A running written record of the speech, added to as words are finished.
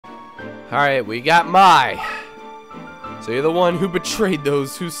Alright, we got Mai. So you're the one who betrayed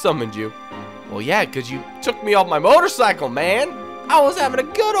those who summoned you. Well, yeah, because you took me off my motorcycle, man. I was having a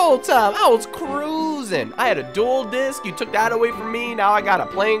good old time. I was cruising. I had a dual disc. You took that away from me. Now I got a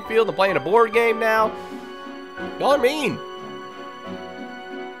playing field. I'm playing a board game now. Y'all are mean.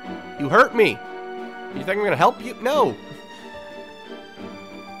 You hurt me. You think I'm going to help you? No.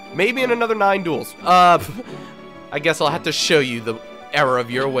 Maybe in another 9 duels. I guess I'll have to show you the error of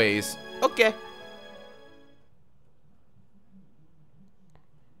your ways. Okay.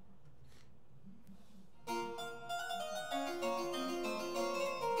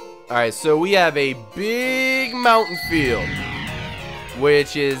 Alright, so we have a big mountain field,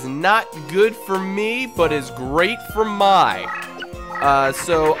 which is not good for me, but is great for Mai.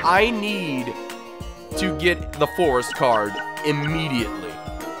 So I need to get the forest card immediately.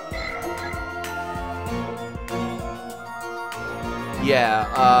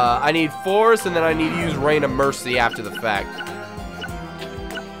 Yeah, I need forest, and then I need to use Rain of Mercy after the fact.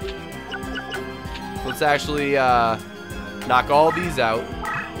 Let's actually knock all these out.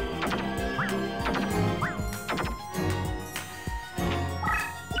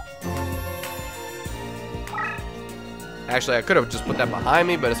 Actually, I could have just put that behind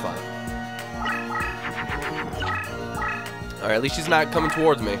me, but it's fine. Alright, at least she's not coming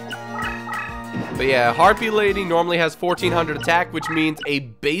towards me. But yeah, Harpy Lady normally has 1400 attack, which means a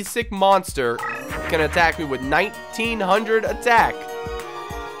basic monster can attack me with 1900 attack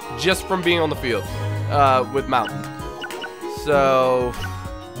just from being on the field with Mountain. So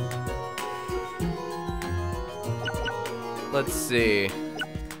let's see.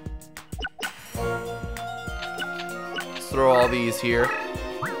 Let's throw all these here.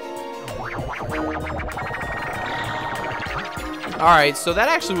 Alright, so that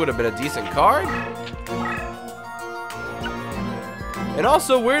actually would have been a decent card. And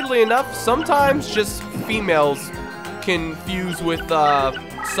also, weirdly enough, sometimes just females can fuse with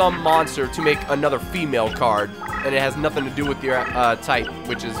some monster to make another female card. And it has nothing to do with your type,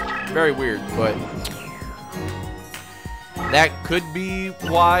 which is very weird, but that could be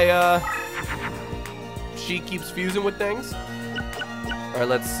why she keeps fusing with things. Alright,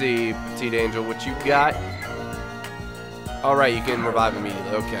 let's see, Petite Angel, what you got? Alright, you can revive immediately.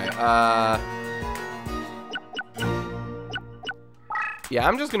 Okay. Yeah,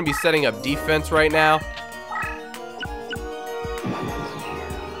 I'm just going to be setting up defense right now.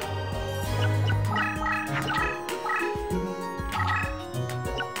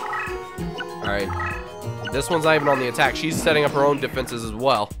 Alright. This one's not even on the attack. She's setting up her own defenses as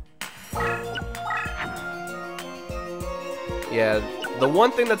well. Yeah, the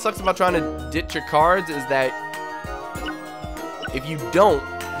one thing that sucks about trying to ditch your cards is that if you don't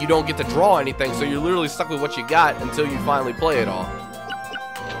get to draw anything, so you're literally stuck with what you got until you finally play it all.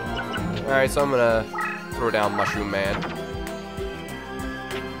 Alright, so I'm gonna throw down Mushroom Man.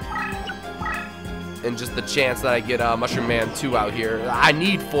 And just the chance that I get Mushroom Man 2 out here. I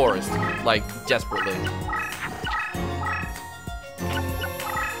need Forest, like, desperately.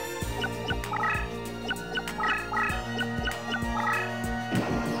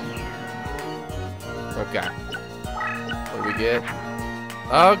 Okay. What do we get?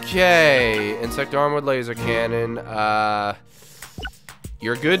 Okay, Insect Armored Laser Cannon.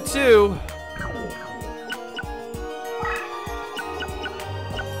 You're good too.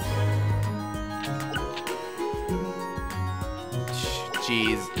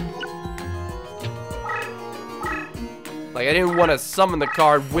 Jeez. Like, I didn't want to summon the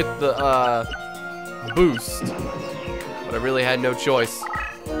card with the boost, but I really had no choice.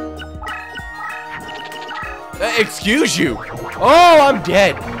 Excuse you. Oh, I'm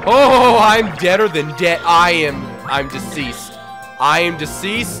dead. Oh, I'm deader than dead. I'm deceased. I am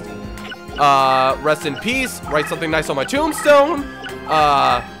deceased. Rest in peace. Write something nice on my tombstone.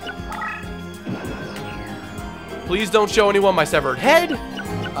 Please don't show anyone my severed head.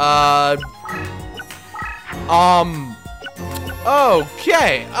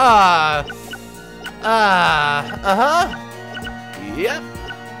 Okay. Yep.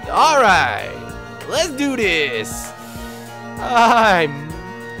 All right. Let's do this. I'm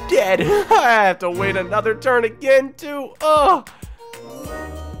dead. I have to wait another turn again, too. Oh.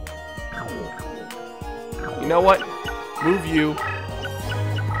 You know what? Move you.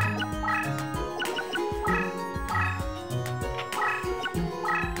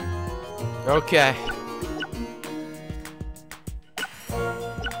 Okay.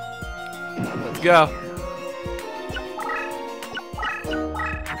 Let's go.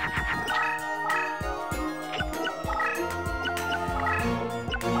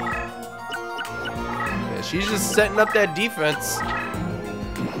 She's just setting up that defense.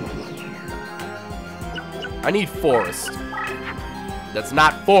 I need forest. That's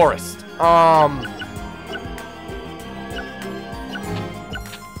not forest.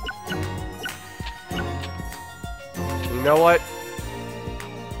 You know what?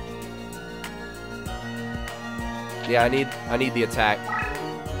 Yeah, I need the attack.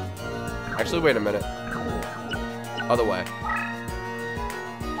 Actually, wait a minute. Other way.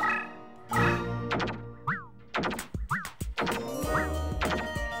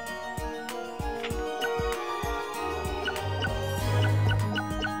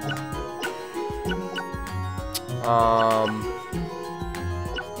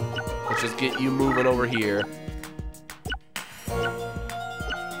 Let's just get you moving over here.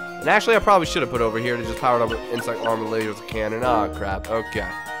 And actually, I probably should have put over here to just power it up with insect armor laser with a cannon. Oh, crap. Okay.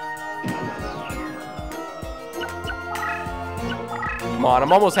 Come on,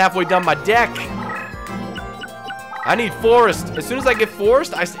 I'm almost halfway done my deck. I need forest. As soon as I get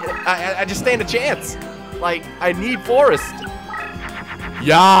forest, I just stand a chance. Like, I need forest.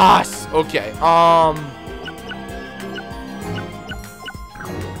 Yes. Okay.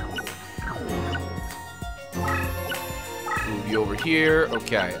 Move you over here.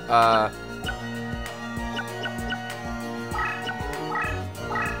 Okay.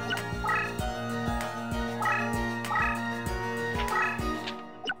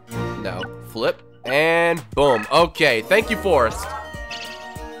 No. Flip. And boom. Okay. Thank you, forest.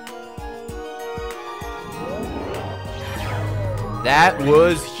 That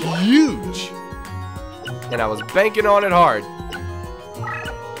was huge. And I was banking on it hard.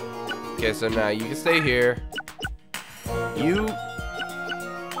 Okay, so now you can stay here. You...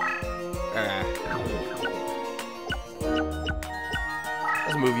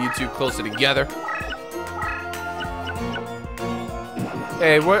 Let's move you two closer together.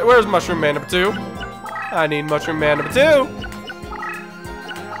 Hey, where's Mushroom Man number 2? I need Mushroom Man number 2.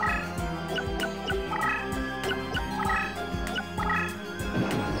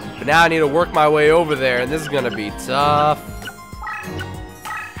 But now I need to work my way over there, and this is gonna be tough.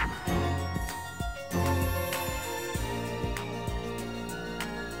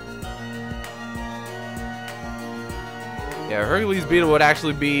 Yeah, Hercules Beetle would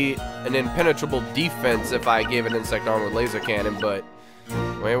actually be an impenetrable defense if I gave an insect armor with laser cannon, but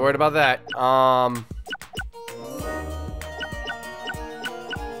we ain't worried about that.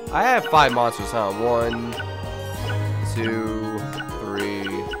 I have 5 monsters, huh? 1, 2, 3,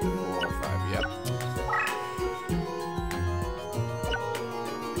 4, 5. Yep.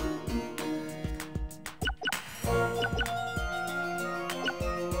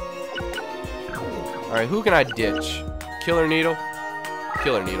 All right, who can I ditch? Killer Needle?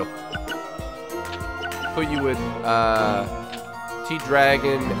 Killer Needle. Put you with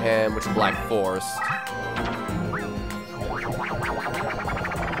T-Dragon and which Black Forest.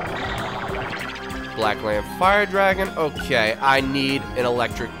 Blackland Fire Dragon. Okay, I need an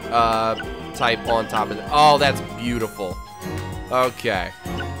electric type on top of it. Oh, that's beautiful. Okay.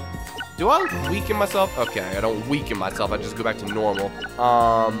 Do I weaken myself? Okay, I don't weaken myself. I just go back to normal.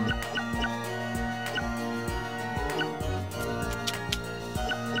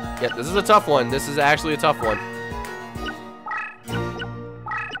 Yeah, this is a tough one. This is actually a tough one.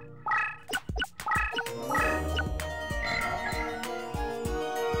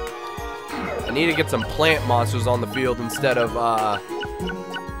 I need to get some plant monsters on the field instead of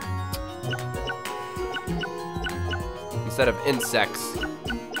insects.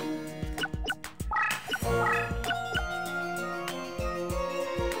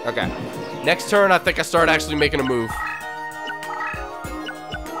 Okay. Next turn, I think I start actually making a move.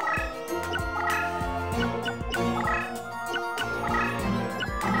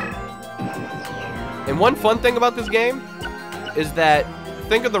 And one fun thing about this game is that,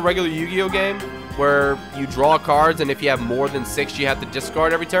 think of the regular Yu-Gi-Oh game where you draw cards and if you have more than 6 you have to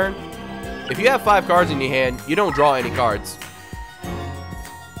discard every turn. If you have 5 cards in your hand, you don't draw any cards.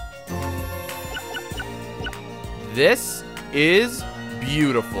 This is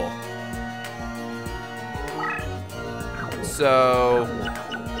beautiful. So,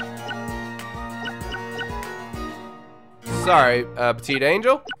 sorry, Petite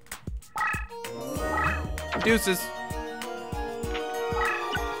Angel. Deuces.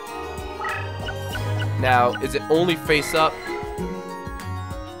 Now, is it only face up?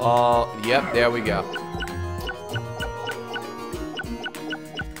 Yep, there we go.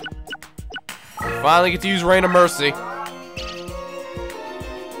 Finally get to use Rain of Mercy.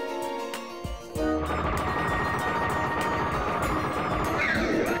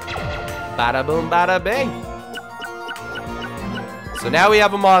 Bada boom, bada bing. So now we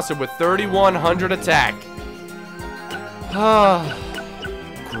have a monster with 3,100 attack.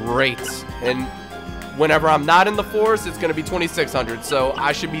 Great. And whenever I'm not in the forest, it's gonna be 2600. So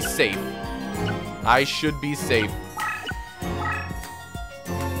I should be safe. I should be safe.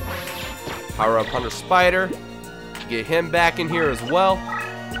 Power up Hunter Spider. Get him back in here as well.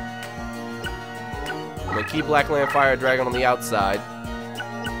 I'm gonna keep Blackland Fire Dragon on the outside.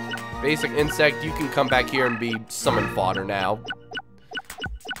 Basic Insect, you can come back here and be summon fodder now.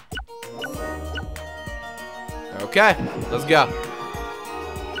 Okay, let's go.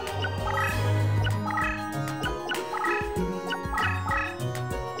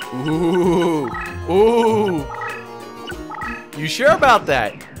 Ooh, ooh. You sure about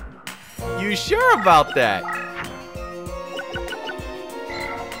that? You sure about that?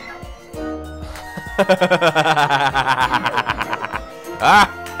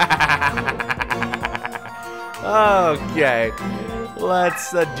 Okay,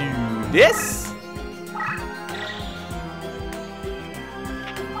 let's do this.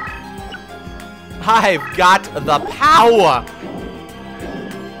 I've got the power.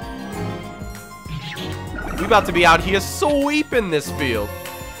 We about to be out here sweeping this field.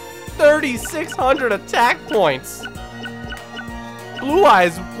 3,600 attack points. Blue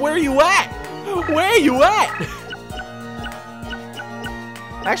Eyes, where you at? Where you at?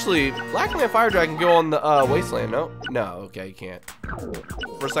 Actually, Blackland Fire Dragon can go on the Wasteland. No? No, okay, he can't.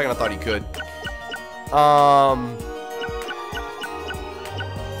 For a second I thought he could.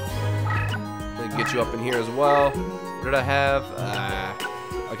 Let me get you up in here as well. What did I have?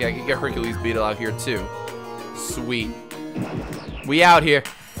 Okay, I can get Hercules Beetle out here too. Sweet. We out here.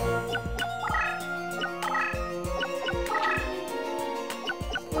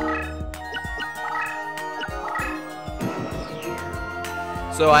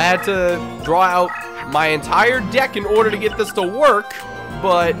 So I had to draw out my entire deck in order to get this to work,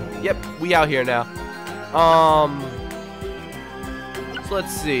 but yep, we out here now. So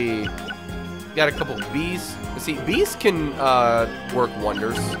let's see. Got a couple bees. Let's see, bees can work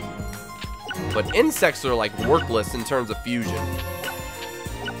wonders, but insects are like worthless in terms of fusion.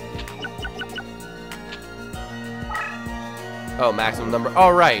 Oh, maximum number.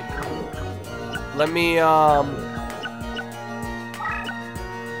 All right. Let me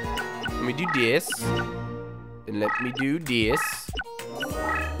do this. Then let me do this.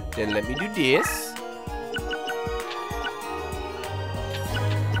 Then let me do this.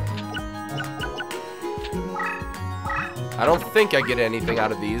 I don't think I get anything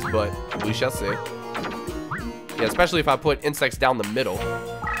out of these, but we shall see. Yeah, especially if I put insects down the middle.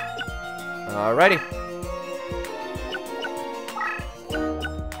 Alrighty.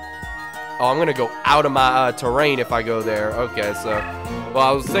 Oh, I'm gonna go out of my terrain if I go there. Okay, so, well,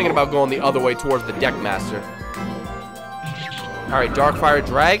 I was thinking about going the other way towards the deck master. All right, Darkfire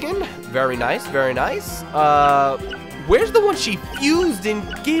Dragon, very nice, very nice. Where's the one she fused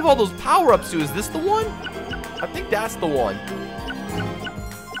and gave all those power-ups to? Is this the one? I think that's the one.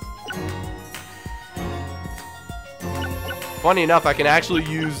 Funny enough, I can actually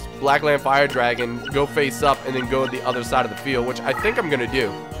use Blackland Fire Dragon, go face up, and then go to the other side of the field, which I think I'm gonna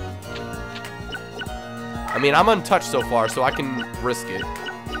do. I mean, I'm untouched so far, so I can risk it.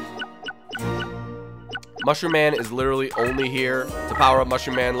 Mushroom Man is literally only here to power up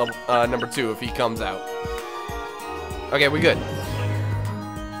Mushroom Man level, number 2 if he comes out. Okay, we good.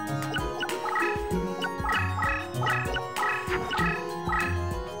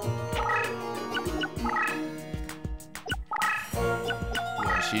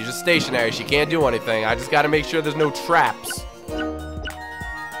 Yeah, she's just stationary. She can't do anything. I just got to make sure there's no traps.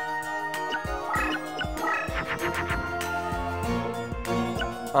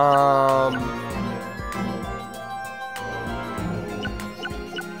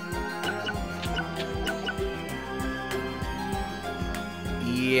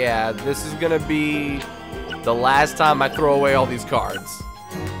 Yeah, this is gonna be the last time I throw away all these cards.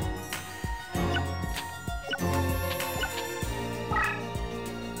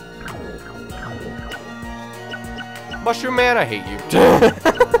 Mushroom Man, I hate you.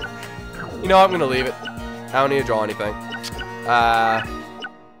 You know, I'm gonna leave it. I don't need to draw anything.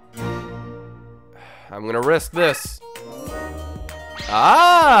 I'm gonna risk this.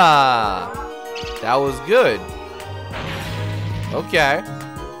 Ah, that was good. Okay.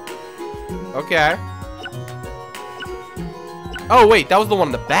 Okay. Oh wait, that was the one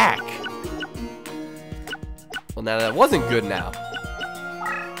in the back. Well, now that wasn't good now.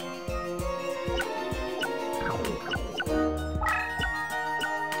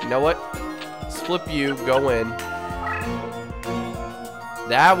 You know what? Let's flip you, go in.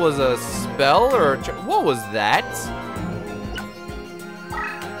 That was a spell or what was that?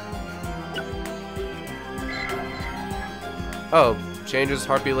 Oh, Changes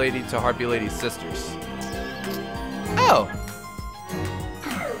Harpy Lady to Harpy Lady's sisters. Oh.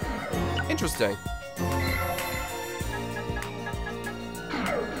 Interesting.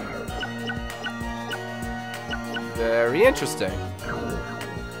 Very interesting.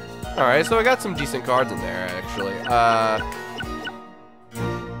 Alright, so I got some decent cards in there, actually.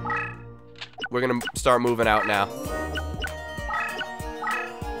 We're gonna start moving out now.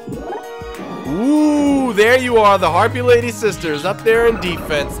 Ooh, there you are, the Harpy Lady sisters up there in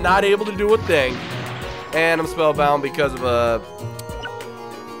defense, not able to do a thing. And I'm spellbound because of a...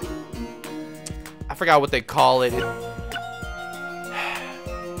 I forgot what they call it.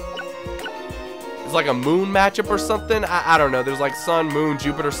 It's like a moon matchup or something. I don't know. There's like Sun, Moon,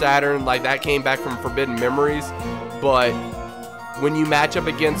 Jupiter, Saturn. Like that came back from Forbidden Memories. But when you match up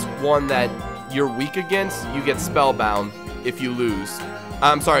against one that you're weak against, you get spellbound if you lose.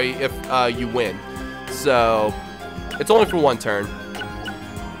 I'm sorry, if you win. So, it's only for one turn.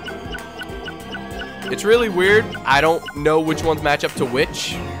 It's really weird. I don't know which ones match up to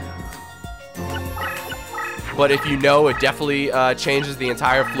which. But if you know, it definitely changes the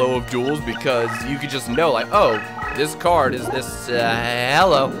entire flow of duels because you could just know, like, oh, this card is this,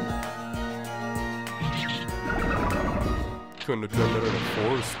 hello. Couldn't have done that in a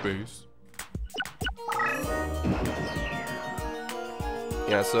forest space.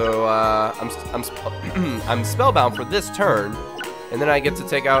 Yeah, so I'm spellbound for this turn, and then I get to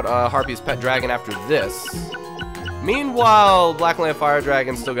take out Harpy's pet dragon after this. Meanwhile, Blackland Fire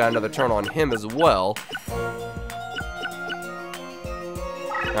Dragon still got another turn on him as well.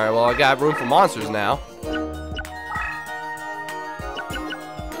 All right, well I got room for monsters now.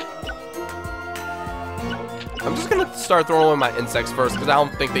 I'm just gonna start throwing my insects first because I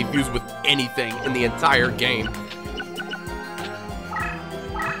don't think they fuse with anything in the entire game.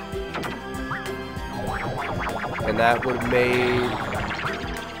 And that would have made...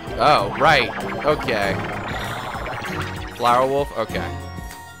 Oh, right. Okay. Flower Wolf? Okay.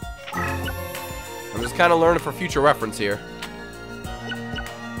 I'm just kind of learning for future reference here.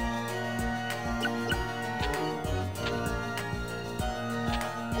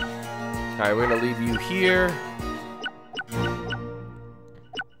 Alright, we're going to leave you here.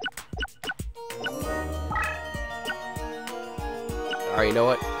 Alright, you know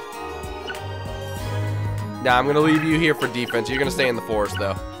what? Nah, I'm gonna leave you here for defense. You're gonna stay in the forest,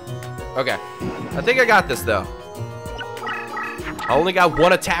 though. Okay. I think I got this, though. I only got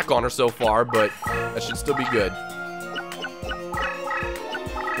one attack on her so far, but that should still be good.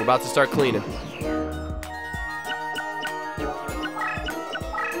 We're about to start cleaning.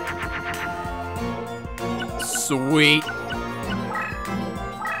 Sweet.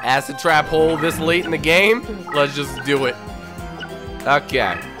 Acid trap hole this late in the game? Let's just do it.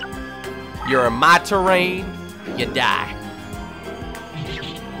 Okay. You're in my terrain, you die.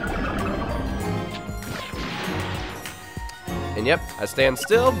 And yep, I stand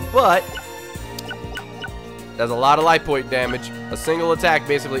still, but does a lot of life point damage. A single attack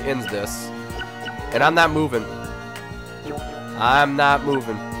basically ends this. And I'm not moving. I'm not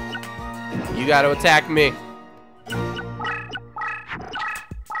moving. You gotta attack me.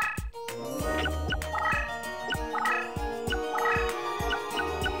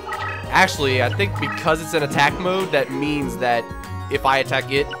 Actually, I think because it's in attack mode, that means that if I attack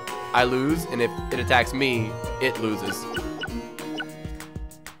it, I lose, and if it attacks me, it loses.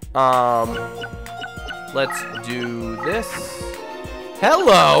 Let's do this.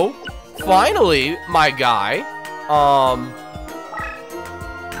 Hello! Finally, my guy.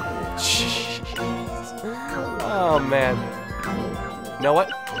 Oh, man. You know what?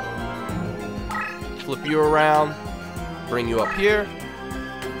 Flip you around. Bring you up here.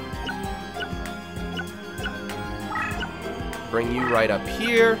 Bring you right up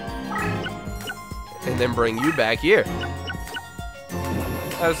here. And then bring you back here.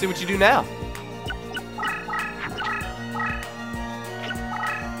 Let's see what you do now.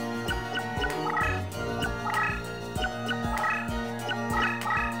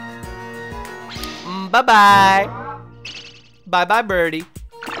 Bye-bye. Bye-bye, birdie.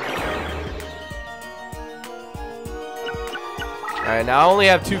 Alright, now I only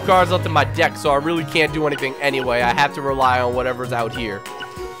have 2 cards left in my deck, so I really can't do anything anyway. I have to rely on whatever's out here.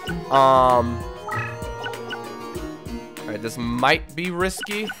 Alright, this might be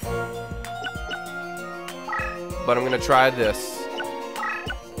risky. But I'm gonna try this.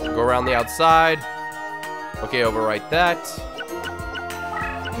 Go around the outside. Okay, overwrite that.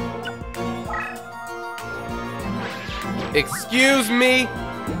 Excuse me.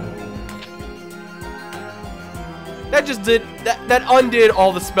 That just did, that undid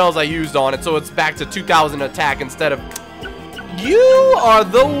all the spells I used on it, so it's back to 2,000 attack instead of, You are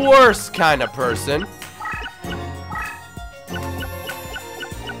the worst kind of person.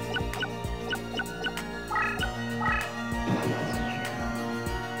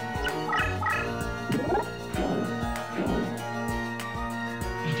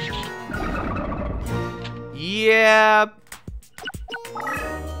 Yeah.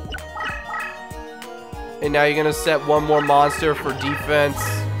 And now you're gonna set one more monster for defense.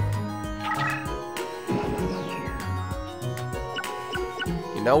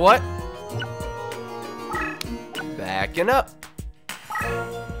 You know what? Backing up.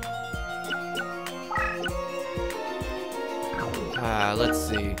 Let's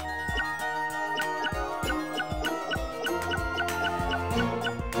see.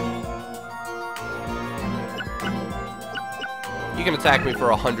 You can attack me for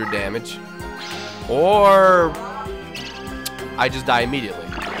 100 damage. Or I just die immediately.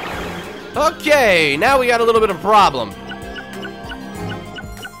 Okay, now we got a little bit of a problem.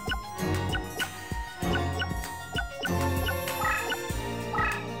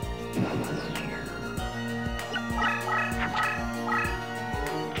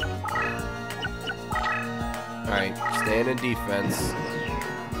 Alright, stand in defense.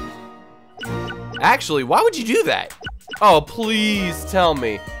 Actually, why would you do that? Oh, please tell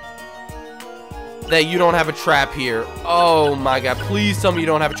me that you don't have a trap here. Oh my god, please tell me you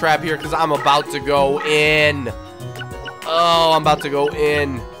don't have a trap here, because I'm about to go in. Oh, I'm about to go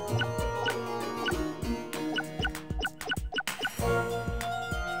in.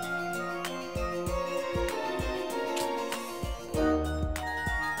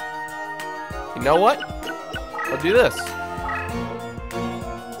 You know what? I'll do this.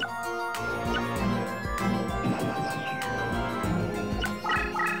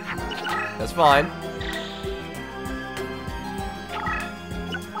 That's fine.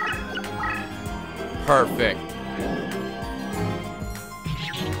 Perfect.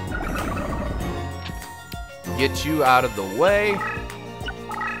 Get you out of the way.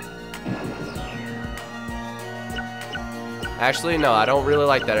 Actually, no, I don't really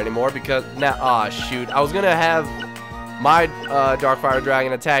like that anymore because now, ah, shoot. I was gonna have my Darkfire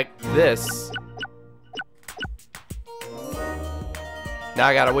Dragon attack this. Now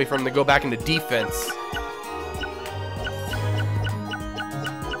I gotta wait for him to go back into defense.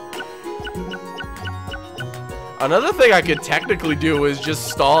 Another thing I could technically do is just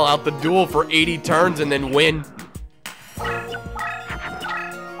stall out the duel for 80 turns and then win.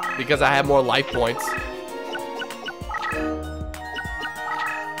 Because I have more life points.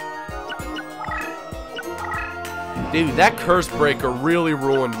 Dude, that Curse Breaker really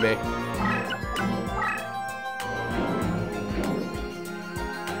ruined me.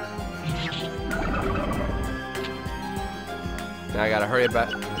 Now I gotta hurry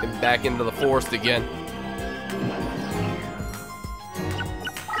back into the forest again.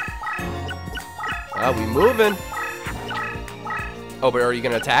 We moving. Oh, but are you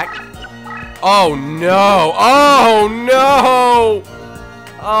gonna attack? Oh no! Oh no!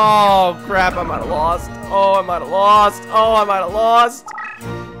 Oh crap! I might have lost. Oh, I might have lost. Oh, I might have lost.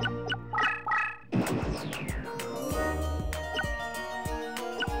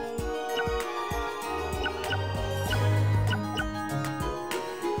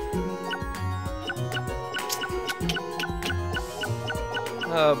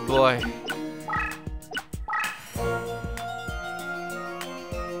 Oh boy.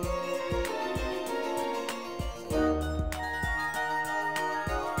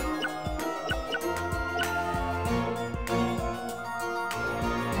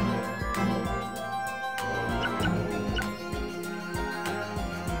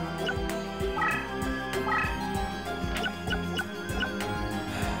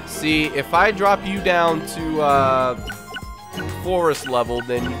 See, if I drop you down to forest level,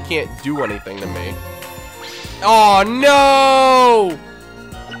 then you can't do anything to me. Oh no!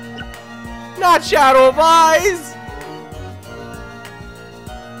 Not Shadow of Eyes!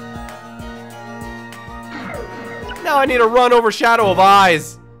 Now I need to run over Shadow of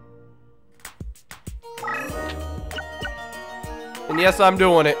Eyes. And yes, I'm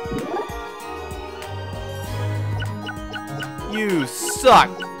doing it. You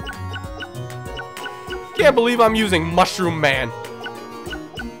suck. Can't believe I'm using Mushroom Man.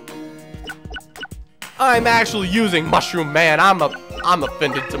 I'm actually using Mushroom Man. I'm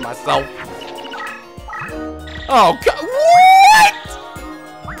offended to myself. Oh god,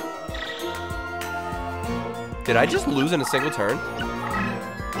 what? Did I just lose in a single turn?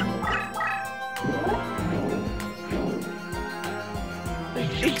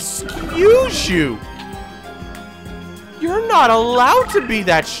 Excuse you. You're not allowed to be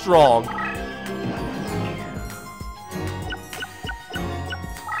that strong.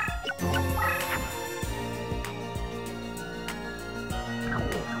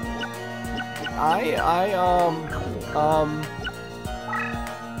 We're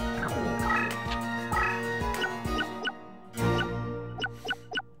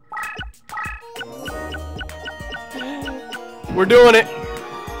doing it.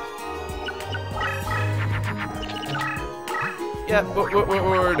 Yeah,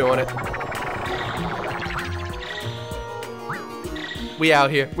 we're doing it. We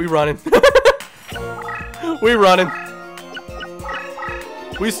out here. We running. We running.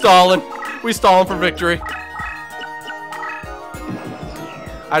 We stalling. We stalling for victory.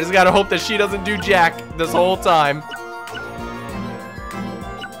 I just gotta hope that she doesn't do jack this whole time.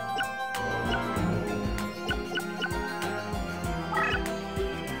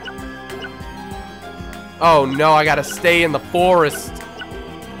 Oh no, I gotta stay in the forest.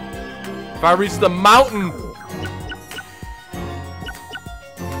 If I reach the mountain.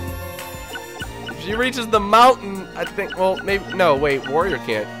 If she reaches the mountain, I think, well, maybe, no, wait, warrior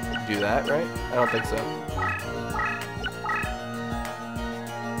can't do that, right? I don't think so.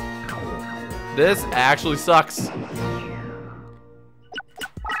 This actually sucks.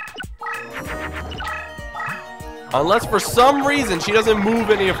 Unless for some reason she doesn't move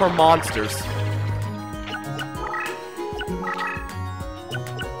any of her monsters.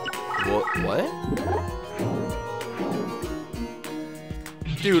 What?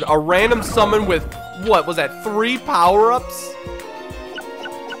 Dude, a random summon with, what was that, 3 power-ups?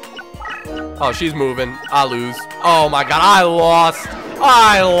 Oh, she's moving. I lose. Oh my god, I lost.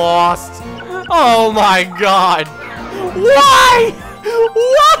 I lost. Oh my god. Why?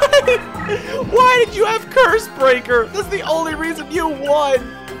 Why? Why did you have Curse Breaker? That's the only reason you won.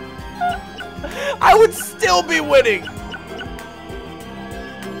 I would still be winning.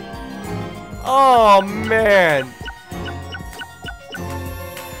 Oh man.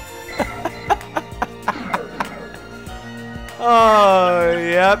 Oh,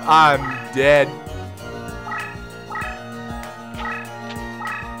 yep, I'm dead.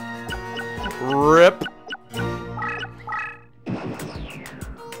 Rip.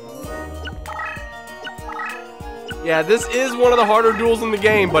 Yeah, this is one of the harder duels in the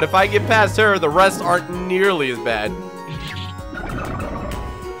game, but if I get past her, the rest aren't nearly as bad.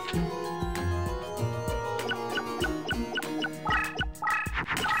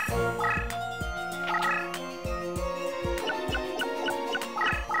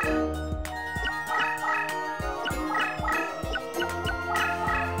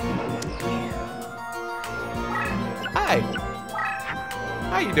 Hi.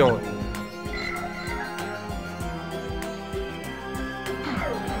 How you doing?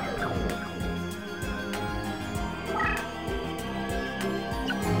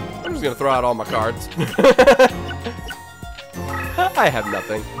 I'm just gonna throw out all my cards. I have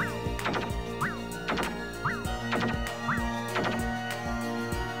nothing.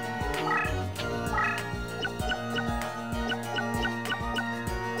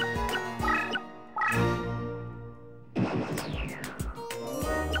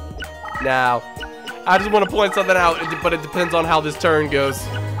 Now, I just want to point something out, but it depends on how this turn goes.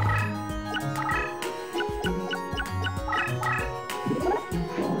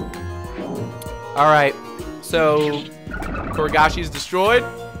 Alright, so Korigashi's destroyed.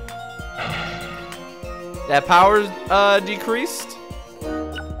 That power's decreased.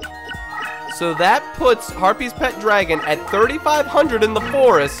 So that puts Harpy's Pet Dragon at 3,500 in the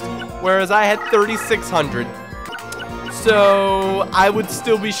forest, whereas I had 3,600. So I would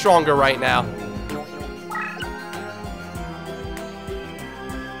still be stronger right now.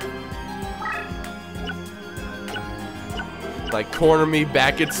 Like, corner me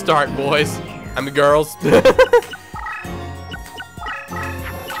back at start, boys. I'm the girls.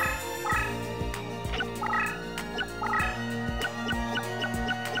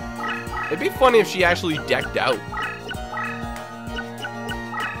 It'd be funny if she actually decked out.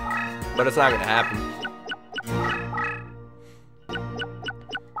 But it's not gonna happen.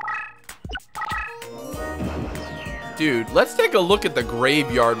 Dude, let's take a look at the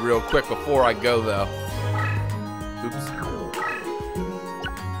graveyard real quick before I go, though. Oops.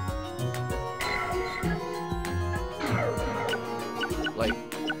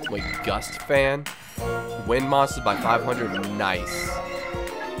 Like Gust Fan. Wind Monsters by 500. Nice.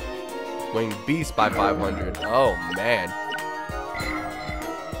 Winged Beast by 500. Oh, man.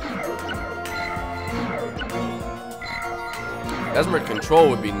 Mesmer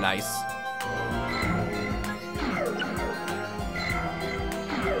Control would be nice.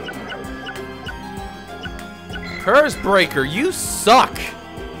 Curse Breaker, you suck.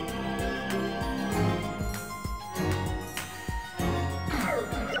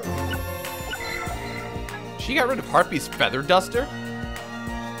 She got rid of Harpy's Feather Duster?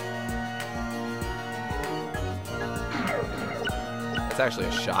 That's actually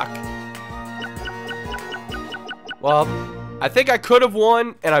a shock. Well, I think I could have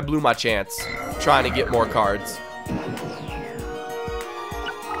won, and I blew my chance trying to get more cards.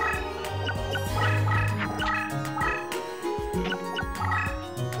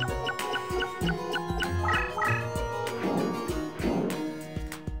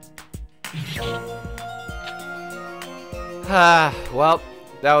 Well,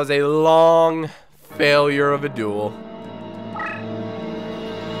 that was a long failure of a duel.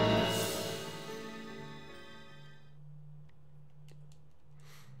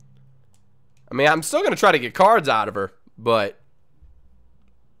 I mean, I'm still going to try to get cards out of her, but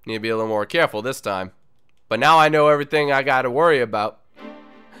need to be a little more careful this time. But now I know everything I got to worry about.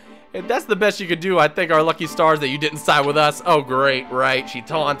 If that's the best you could do, I think our lucky stars that you didn't side with us. Oh, great, right. She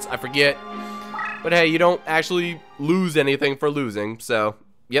taunts, I forget. But hey, you don't actually lose anything for losing, so,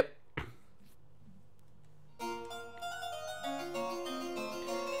 yep.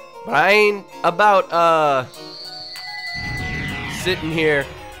 But I ain't about, sitting here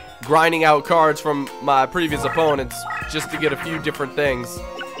grinding out cards from my previous opponents just to get a few different things.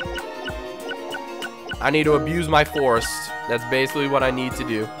 I need to abuse my forest. That's basically what I need to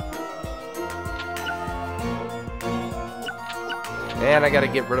do. And I gotta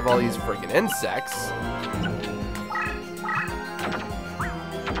get rid of all these freaking insects.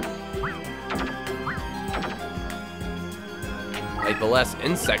 Like, the less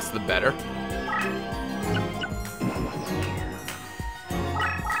insects, the better.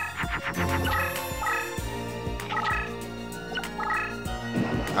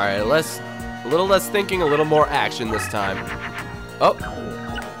 Alright, a little less thinking, a little more action this time. Oh.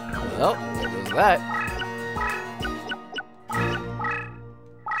 Well, there goes that.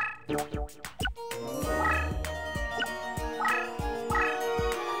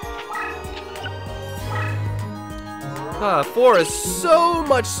 Four is so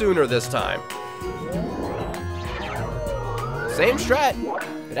much sooner this time. Same strat.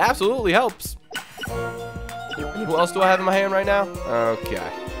 It absolutely helps. And who else do I have in my hand right now? Okay.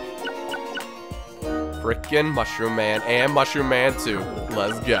 Frickin' Mushroom Man and Mushroom Man 2.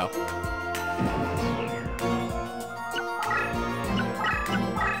 Let's go.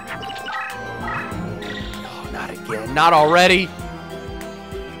 Oh, not again. Not already.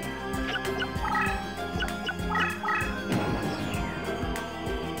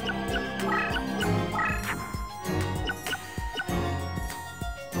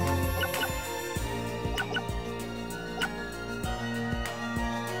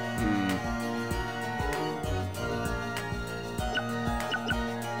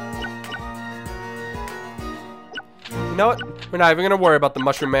 You know what? We're not even gonna worry about the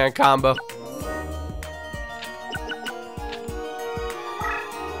Mushroom Man combo.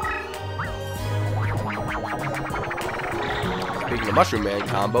 Speaking of Mushroom Man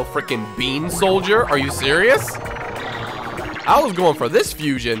combo, freaking Bean Soldier. Are you serious? I was going for this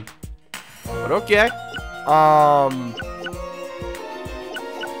fusion. But okay.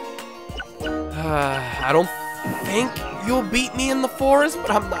 I don't think you'll beat me in the forest, but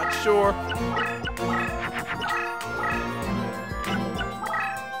I'm not sure.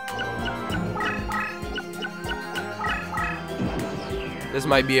 This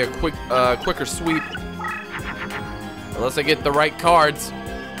might be a quicker sweep. Unless I get the right cards.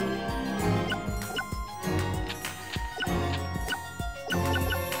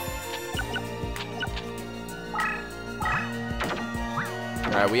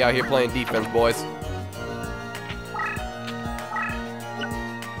 Alright, we out here playing defense, boys.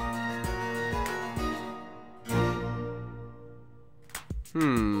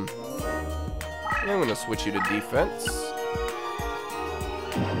 I'm gonna switch you to defense.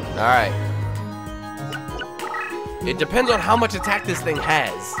 Alright. It depends on how much attack this thing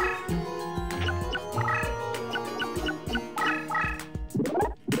has.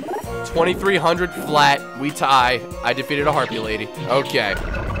 $2,300 flat. We tie. I defeated a Harpy Lady. Okay.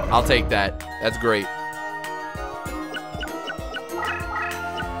 I'll take that. That's great.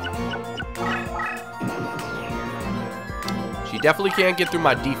 She definitely can't get through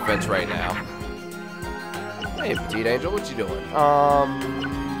my defense right now. Hey, Petite Angel, what you doing?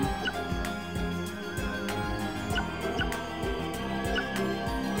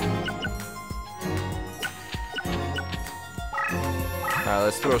 Alright,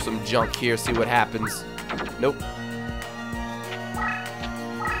 let's throw some junk here, see what happens. Nope.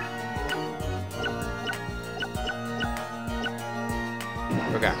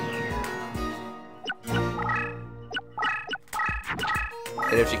 Okay.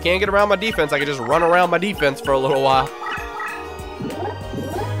 And if she can't get around my defense, I can just run around my defense for a little while.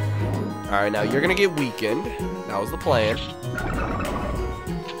 Alright, now you're gonna get weakened. That was the plan.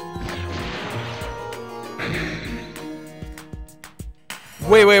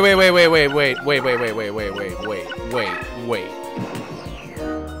 Wait.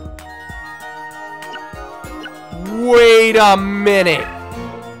 Wait a minute.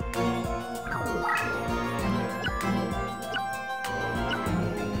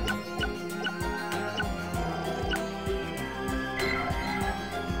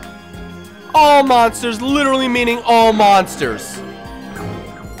 All monsters, literally meaning all monsters.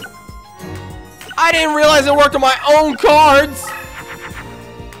 I didn't realize it worked on my own cards.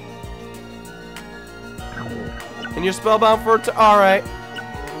 And you're spellbound for all right.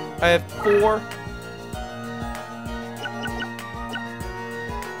 I have 4.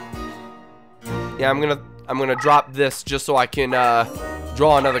 Yeah, I'm gonna drop this just so I can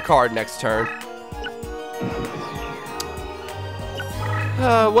draw another card next turn.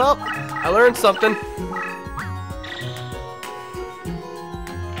 Well, I learned something.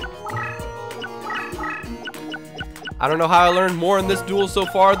 I don't know how I learned more in this duel so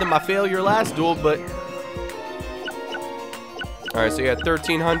far than my failure last duel, but alright, so you got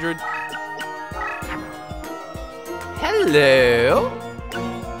 1,300. Hello.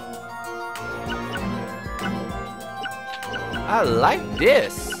 I like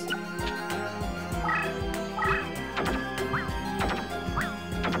this.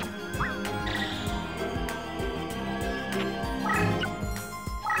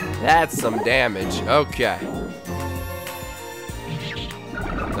 That's some damage. Okay.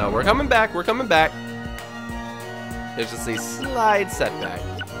 No, we're coming back. We're coming back. There's just a slight setback.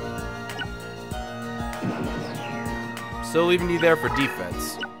 Still leaving you there for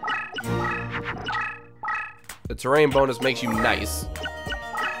defense. The terrain bonus makes you nice.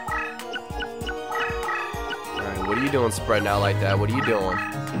 Alright, what are you doing spreading out like that? What are you doing?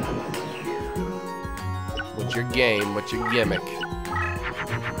 What's your game? What's your gimmick?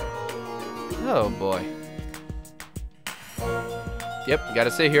 Oh boy. Yep,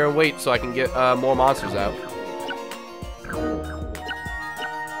 gotta sit here and wait so I can get more monsters out.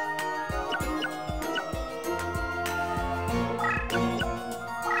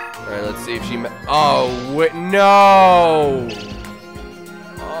 Alright, let's see if she oh, wait, no!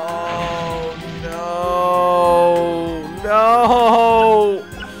 Oh, no! No!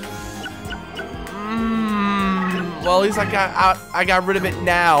 Well, at least I got rid of it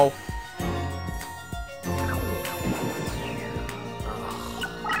now.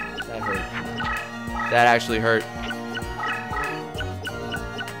 That hurt. That actually hurt.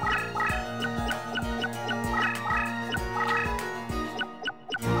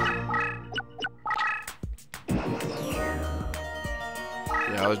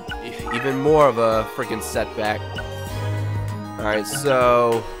 Yeah, it was even more of a freaking setback. Alright,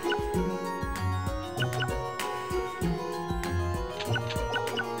 so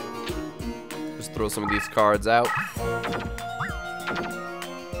just throw some of these cards out.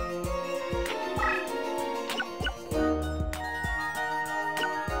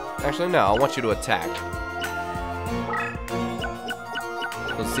 Actually, no, I want you to attack.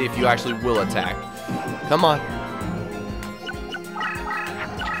 Let's see if you actually will attack. Come on.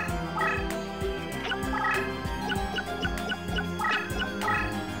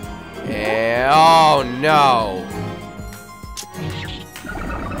 And, oh no.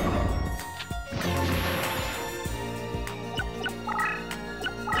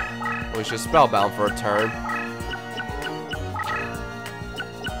 We should spellbound for a turn.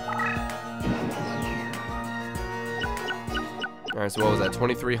 Alright, so what was that?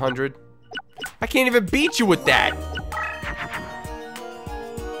 2,300? I can't even beat you with that!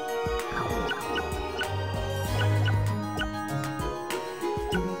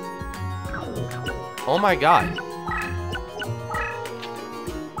 Oh my god.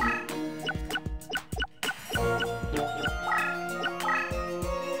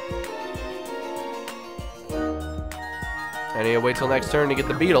 I need to wait till next turn to get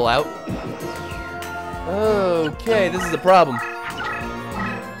the beetle out. Okay, this is a problem.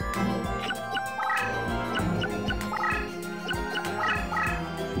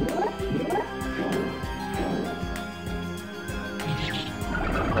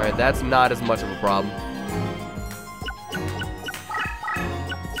 Alright, that's not as much of a problem.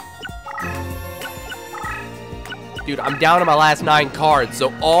 Dude, I'm down to my last 9 cards,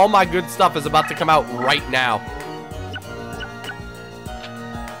 so all my good stuff is about to come out right now.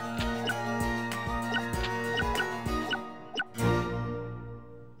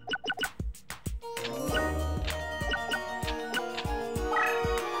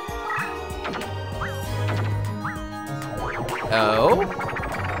 Oh?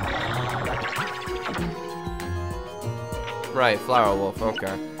 Right, Flower Wolf,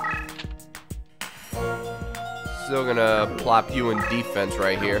 okay. still gonna plop you in defense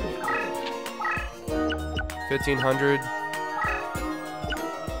right here. 1500.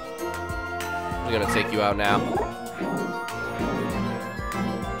 I'm gonna take you out now.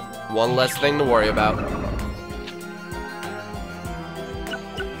 One less thing to worry about.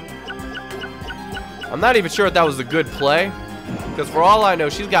 I'm not even sure if that was a good play, because for all I know,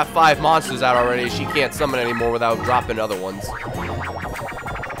 she's got 5 monsters out already. She can't summon anymore without dropping other ones.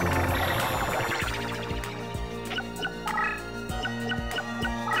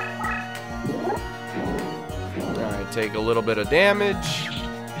 Alright, take a little bit of damage.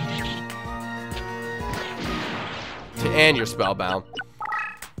 And you're spellbound.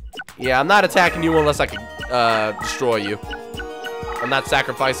 Yeah, I'm not attacking you unless I can destroy you. I'm not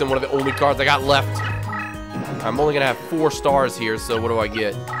sacrificing one of the only cards I got left. I'm only gonna have 4 stars here, so what do I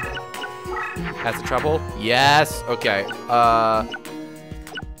get? That's a trap hole? Yes. Okay.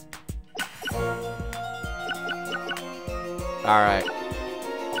 Alright.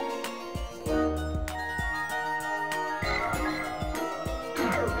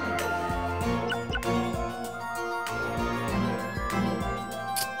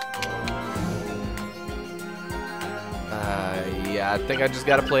 Yeah, I think I just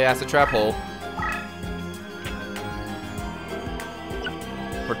gotta play Acid Trap Hole.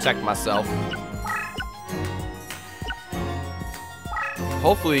 Protect myself.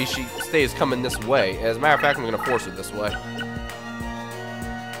 Hopefully she stays coming this way. As a matter of fact, I'm gonna force her this way.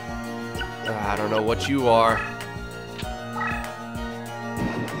 I don't know what you are.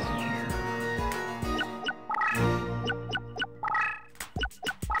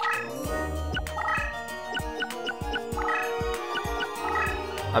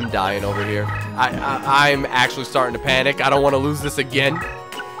 I'm dying over here. I'm actually starting to panic. I don't want to lose this again.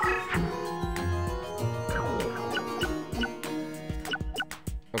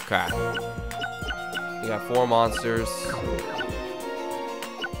 Okay. You got 4 monsters.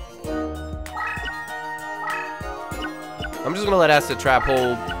 I'm just gonna let Acid Trap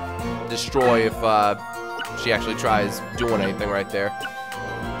Hole destroy if she actually tries doing anything right there.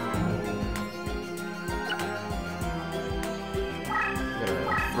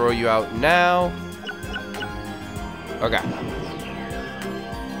 Throw you out now. Okay.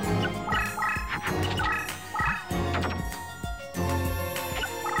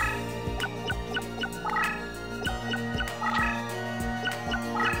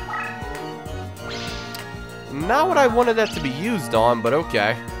 Not what I wanted that to be used on, but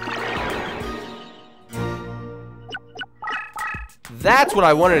okay. That's what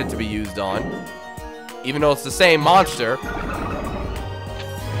I wanted it to be used on. Even though it's the same monster.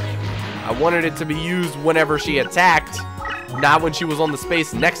 I wanted it to be used whenever she attacked, not when she was on the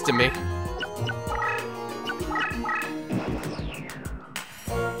space next to me.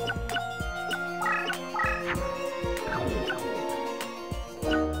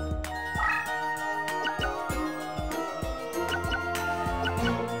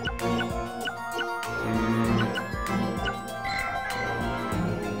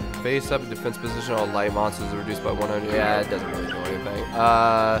 Face up defense position, all light monsters are reduced by 100. Yeah, it doesn't really do anything.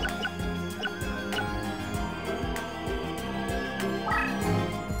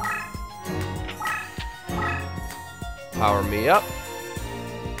 Power me up.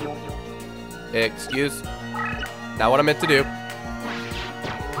 Excuse. Not what I meant to do.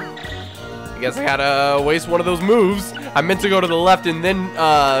 I guess I gotta waste one of those moves. I meant to go to the left and then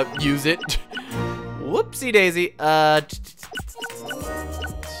use it. Whoopsie daisy. I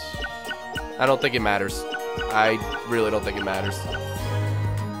don't think it matters. I really don't think it matters.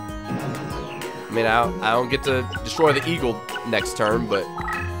 I mean, I don't get to destroy the eagle next turn, but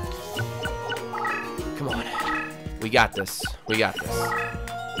come on. We got this. We got this.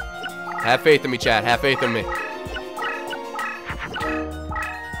 Have faith in me, chat. Have faith in me.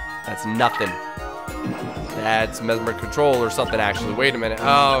 That's nothing. That's mesmeric control or something, actually. Wait a minute.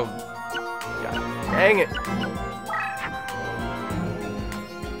 Oh. God dang it.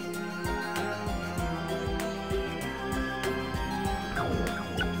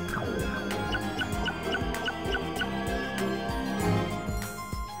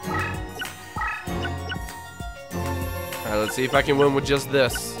 Alright, let's see if I can win with just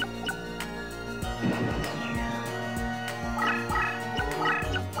this.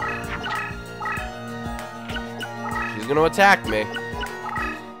 She's gonna attack me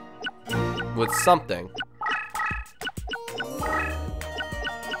with something.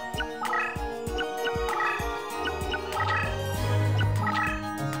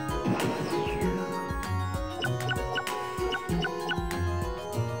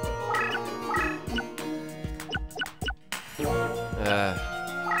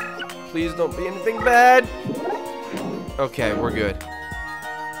 Please don't be anything bad. Okay, we're good.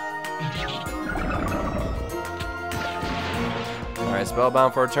 Alright,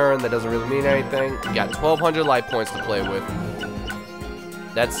 spellbound for a turn. That doesn't really mean anything. We got 1,200 life points to play with.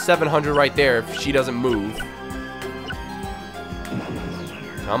 That's 700 right there if she doesn't move.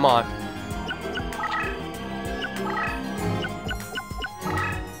 Come on.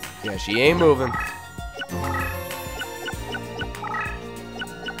 Yeah, she ain't moving.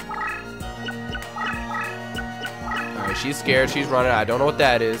 Alright, she's scared. She's running. I don't know what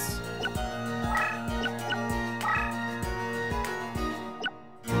that is.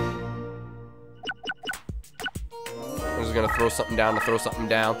 I'm just gonna throw something down to throw something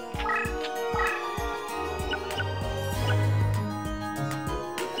down.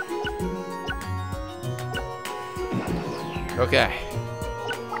 Okay.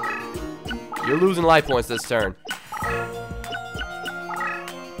 You're losing life points this turn.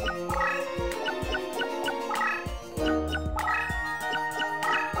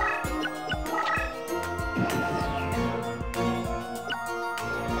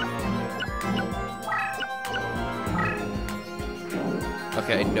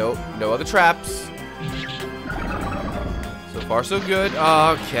 Okay, no other traps. So far, so good.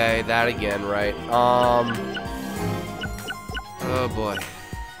 Okay, that again, right? Oh boy.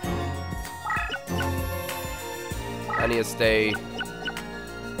 I need to stay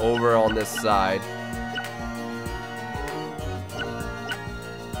over on this side.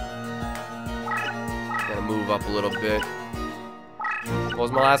 Gotta move up a little bit. What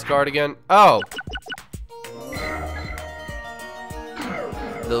was my last card again? Oh!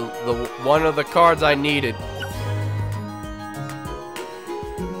 The one of the cards I needed.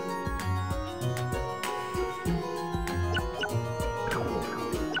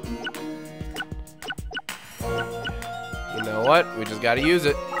 You know what? We just gotta use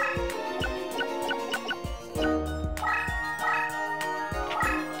it.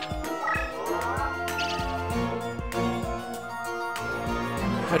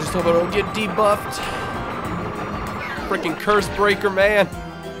 I just hope I don't get debuffed. Freaking curse breaker, man.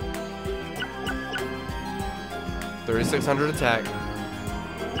 3,600 attack.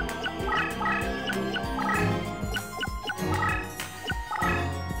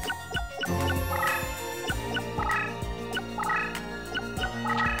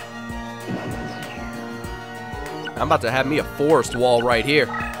 I'm about to have me a forest wall right here.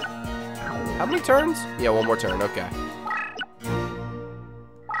 How many turns? Yeah, one more turn. Okay.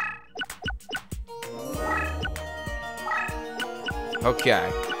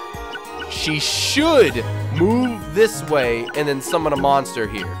 Okay. She should move this way and then summon a monster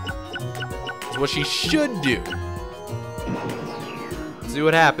here. That's what she should do. Let's see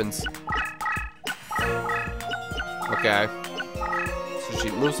what happens. Okay. So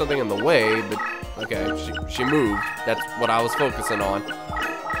she moved something in the way, but okay, she moved. That's what I was focusing on.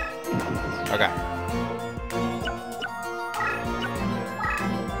 Okay.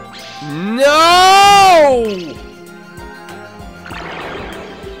 No!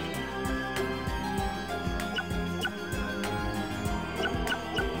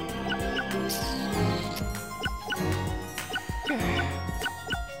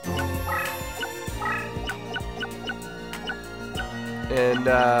 And,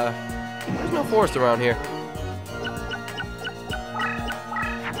 there's no forest around here.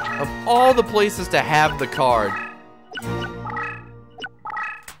 Of all the places to have the card.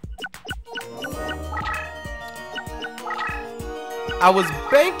 I was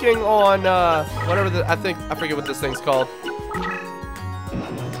banking on, whatever I forget what this thing's called.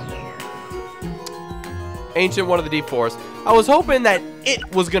 Ancient, one of the deep forests. I was hoping that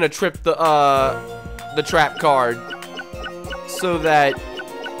it was gonna trip the trap card, so that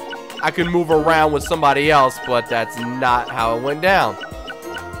I could move around with somebody else, but that's not how it went down.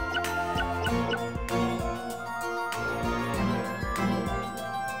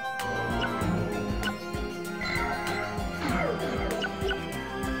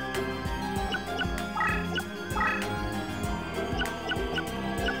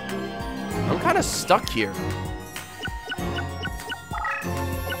 I'm kind of stuck here.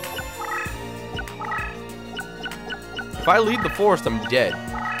 If I leave the forest, I'm dead.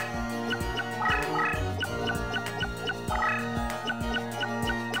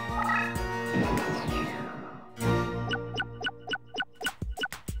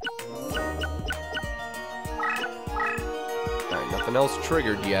 Alright, nothing else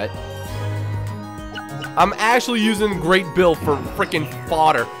triggered yet. I'm actually using Great Bill for freaking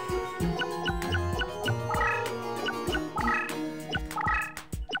fodder.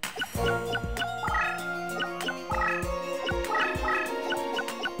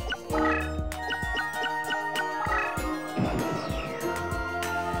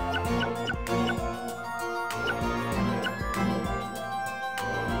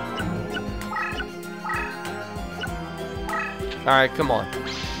 Alright, come on.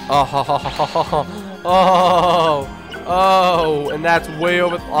 Oh, and that's way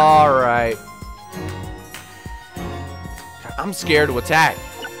over. Alright. I'm scared to attack.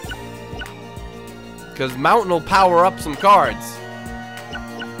 Because Mountain will power up some cards.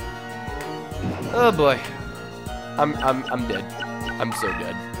 Oh boy. I'm dead. I'm so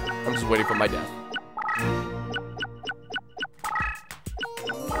dead. I'm just waiting for my death.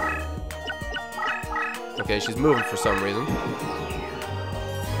 Okay, she's moving for some reason.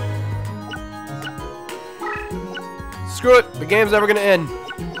 Screw it. The game's never gonna end.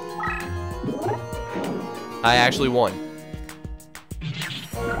 I actually won.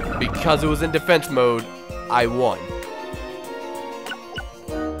 Because it was in defense mode, I won.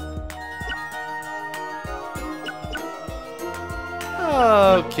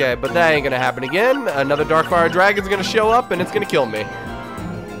 Okay, but that ain't gonna happen again. Another Darkfire Dragon's gonna show up and it's gonna kill me.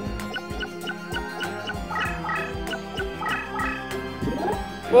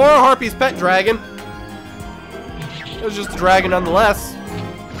 Or Harpy's pet dragon. It was just a dragon nonetheless.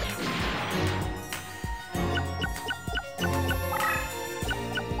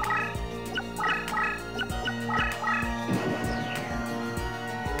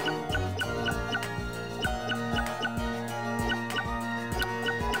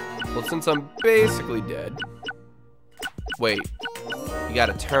 Well, since I'm basically dead. Wait. You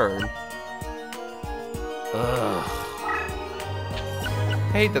gotta turn. Ugh.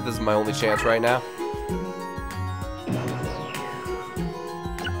 I hate that this is my only chance right now.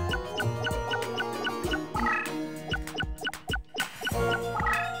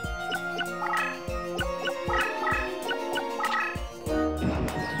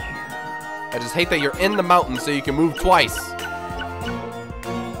 I just hate that you're in the mountain so you can move twice.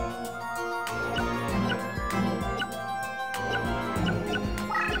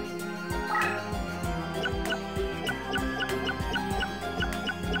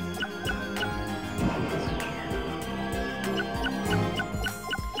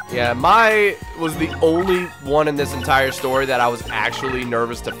 Yeah, Mai was the only one in this entire story that I was actually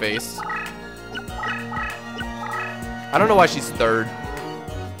nervous to face. I don't know why she's third.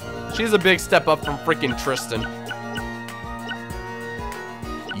 She's a big step up from freaking Tristan.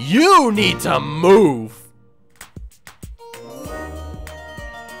 You need to move.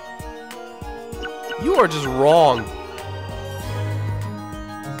 You are just wrong.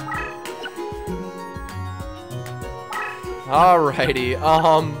 Alrighty,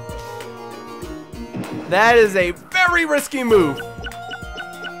 that is a very risky move.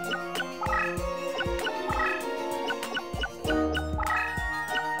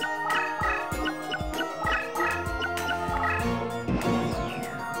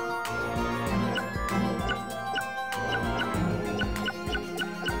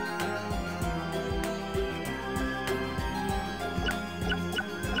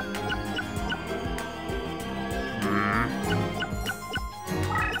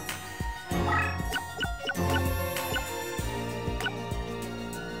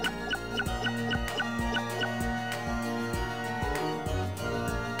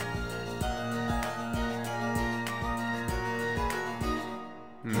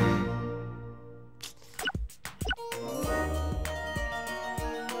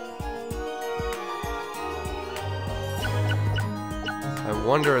 I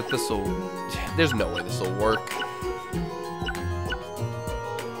wonder if this will... There's no way this will work.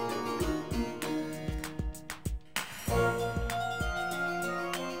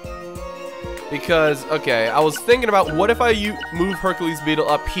 Because, okay, I was thinking about what if I move Hercules Beetle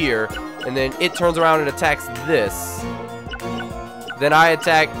up here, and then it turns around and attacks this. Then I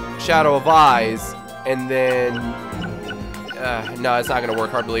attack Shadow of Eyes, and then... no, it's not going to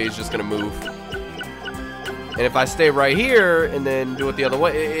work. Heartbleed is just going to move. And if I stay right here and then do it the other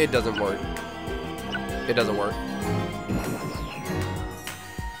way, it doesn't work. It doesn't work.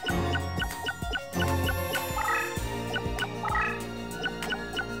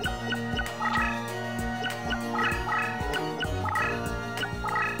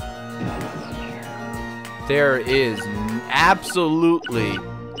 There is absolutely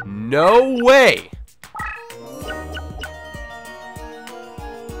no way.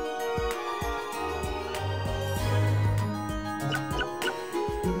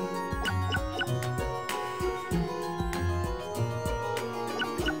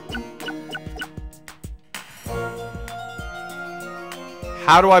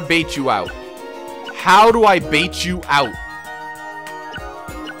 How do I bait you out? How do I bait you out?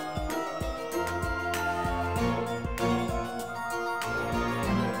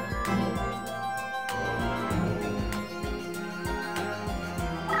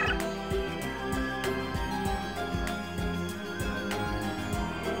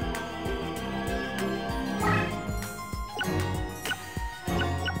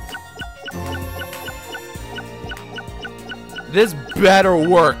 This better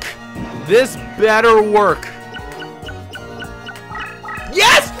work. This better work.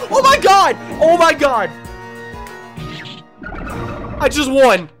 Yes! Oh my god! Oh my god! I just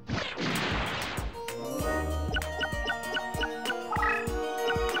won.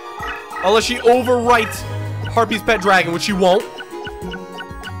 Unless she overwrites Harpy's Pet Dragon, which she won't.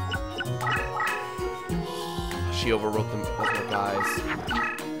 She overwrote them, guys.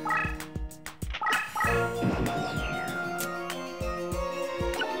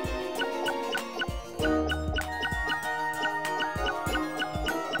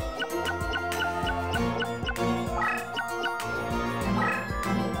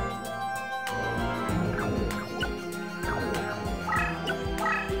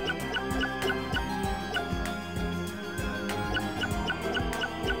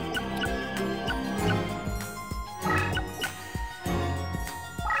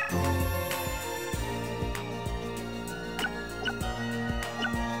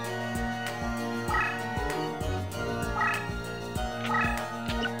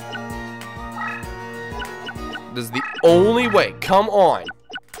 This is the only way. Come on.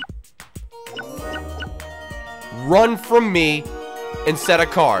 Run from me and set a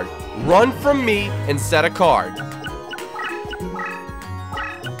card. Run from me and set a card.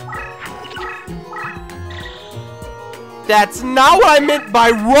 That's not what I meant by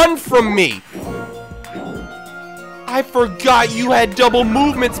run from me. I forgot you had double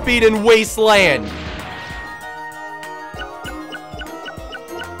movement speed in Wasteland.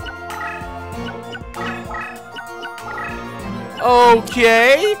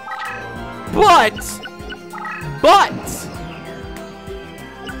 Okay, but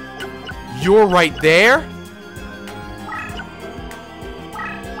you're right there.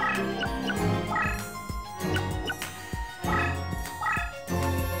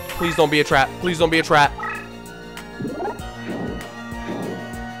 Please don't be a trap. Please don't be a trap.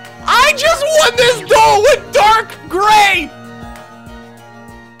 I just won this duel with Dark Gray.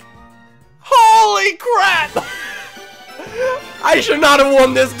 Holy crap. I should not have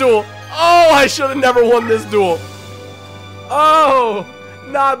won this duel. Oh, I should have never won this duel. Oh,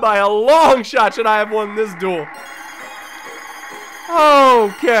 not by a long shot should I have won this duel.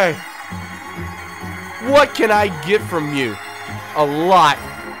 Okay. What can I get from you? A lot.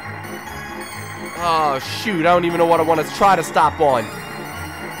 Oh, shoot. I don't even know what I want to try to stop on.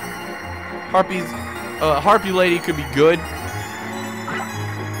 Harpy Lady could be good.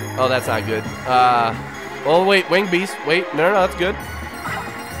 Oh, that's not good. Oh, wait, Wing Beast. Wait, no, that's good.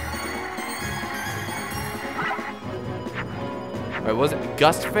 Alright, was it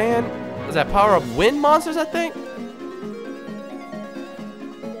Gust Fan? Does that power up wind monsters, I think?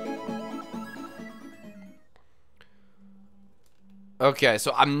 Okay,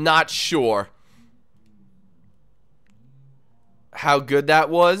 so I'm not sure how good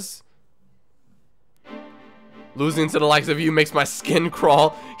that was. Losing to the likes of you makes my skin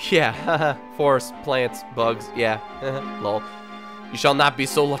crawl. Yeah, forest, plants, bugs, yeah, lol. You shall not be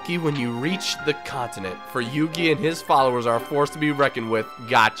so lucky when you reach the continent, for Yugi and his followers are a force to be reckoned with.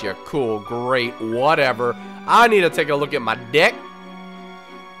 Gotcha, cool, great, whatever. I need to take a look at my deck.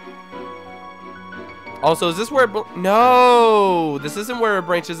 Also, is this where it... No, this isn't where it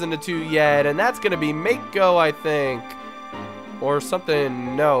branches into two yet, and that's gonna be Mako, I think. Or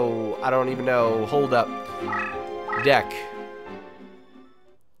something, no, I don't even know. Hold up. Deck.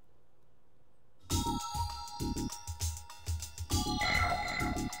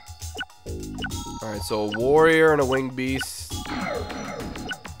 Alright, so a warrior and a winged beast.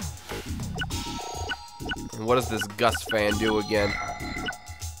 And what does this Gust Fan do again?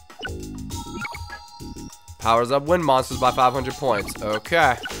 Powers up wind monsters by 500 points.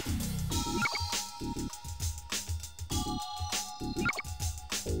 Okay.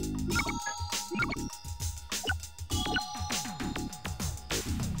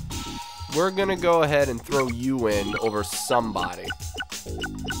 We're gonna go ahead and throw you in over somebody.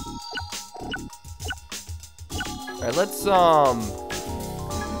 Alright, let's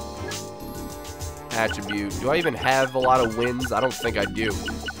attribute. Do I even have a lot of winds? I don't think I do.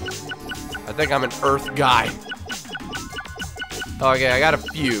 I think I'm an earth guy. Okay, I got a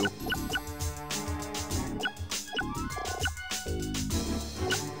few.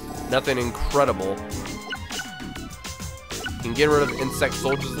 Nothing incredible. Can get rid of insect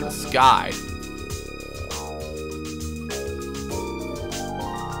soldiers in the sky.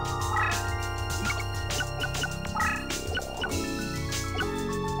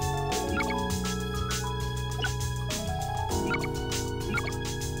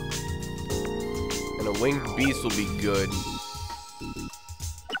 And a winged beast will be good.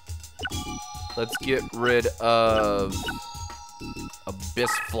 Let's get rid of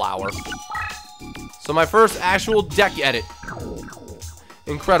Abyss Flower. So my first actual deck edit.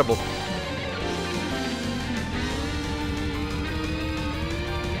 Incredible.